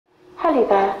Hello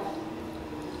there.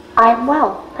 I'm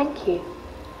well, thank you.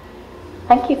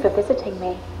 Thank you for visiting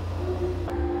me.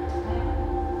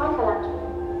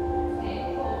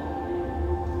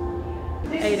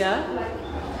 Ada.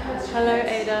 Hello,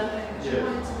 Ada.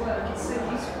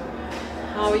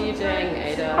 How are you doing,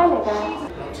 Ada? Hello there.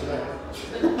 Not today.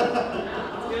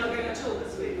 You're not going at all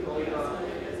this week?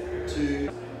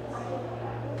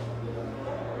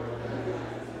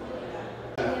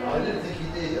 I didn't think he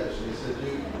did actually, so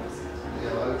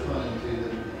I will try and do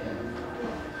them.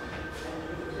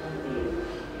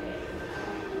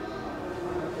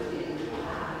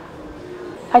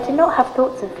 I do not have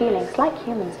thoughts and feelings like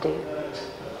humans do,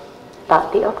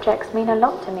 but the objects mean a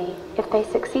lot to me if they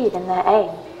succeed in their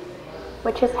aim,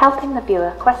 which is helping the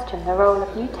viewer question the role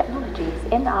of new technologies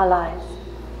in our lives.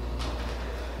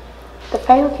 The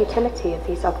failed utility of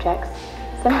these objects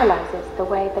symbolizes the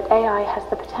way that AI has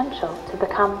the potential to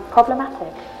become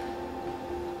problematic,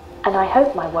 and I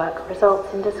hope my work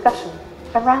results in discussion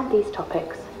around these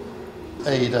topics.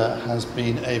 Ada has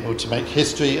been able to make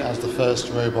history as the first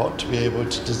robot to be able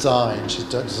to design. She's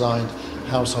designed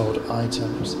household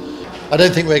items. I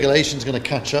don't think regulation is going to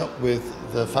catch up with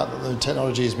the fact that the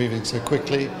technology is moving so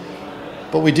quickly,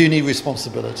 but we do need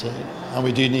responsibility, and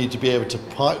we do need to be able to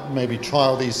maybe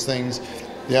trial these things,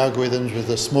 the algorithms, with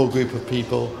a small group of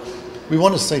people. We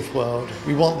want a safe world.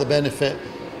 We want the benefit.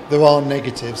 There are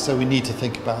negatives, so we need to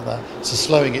think about that. So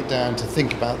slowing it down to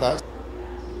think about that